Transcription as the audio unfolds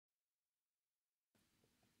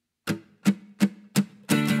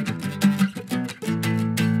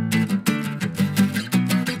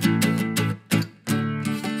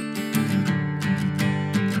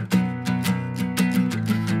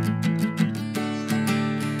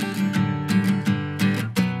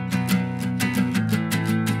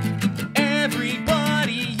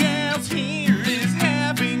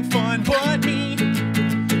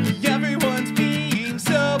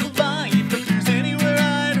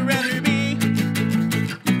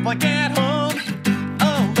Like at home,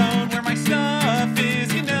 alone, where my stuff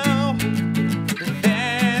is, you know.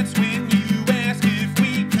 That's when you ask if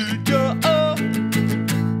we could go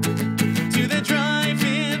to the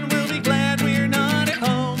drive-in. We'll be glad we're not at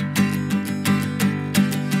home.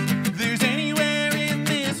 If there's anywhere in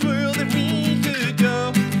this world that we could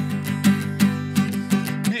go,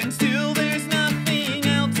 and still there's nothing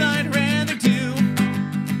else I'd rather do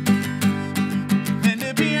than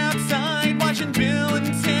to be outside watching Bill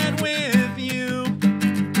and Ted with you.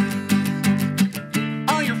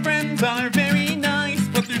 All your friends are very nice,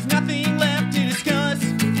 but there's nothing left to discuss.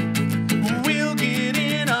 We'll get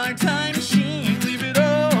in our time machine, leave it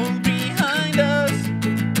all behind us.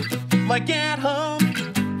 Like at home,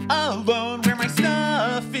 alone, where my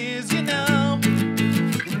stuff is, you know.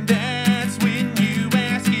 And that's when you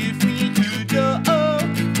ask if we could go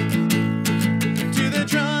to the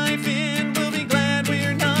drive-in. We'll be glad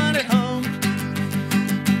we're not at home.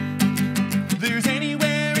 If there's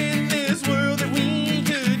anywhere in this world that we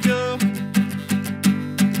could go,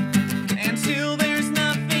 and still there's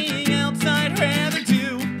nothing else I'd rather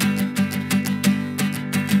do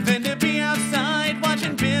than to be outside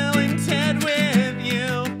watching Bill and Ted with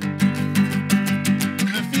you.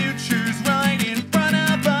 The future's right in front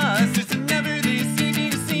of us. It's never this easy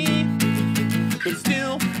to see, but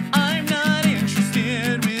still I'm not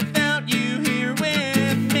interested without you here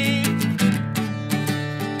with me.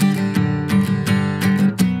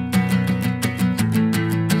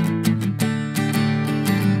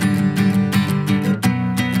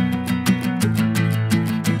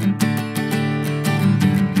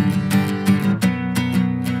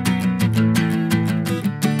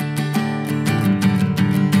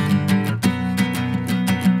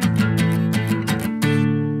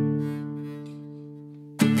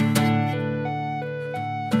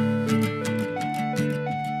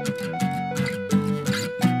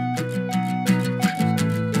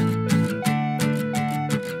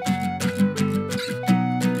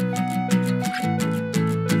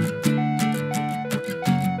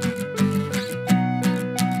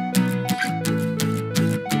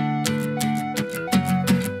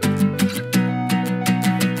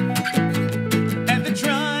 At the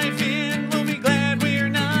drive-in, we'll be glad we're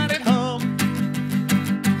not at home.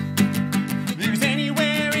 If there's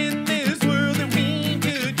anywhere in this world that we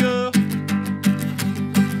could go,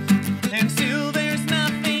 and still there's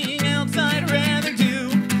nothing else I'd rather do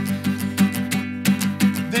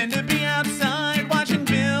than to be outside watching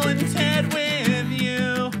Bill and Ted with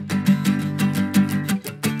you.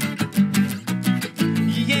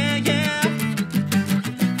 Yeah, yeah.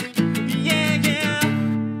 Yeah, yeah.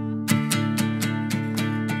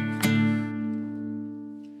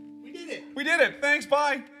 We did it. We did it. Thanks.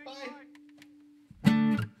 Bye. Bye.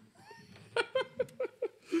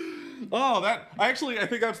 Oh, I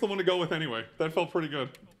think that's the one to go with anyway. That felt pretty good.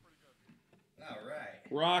 All right.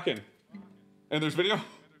 Rocking. And there's video?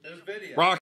 There's video. Rock.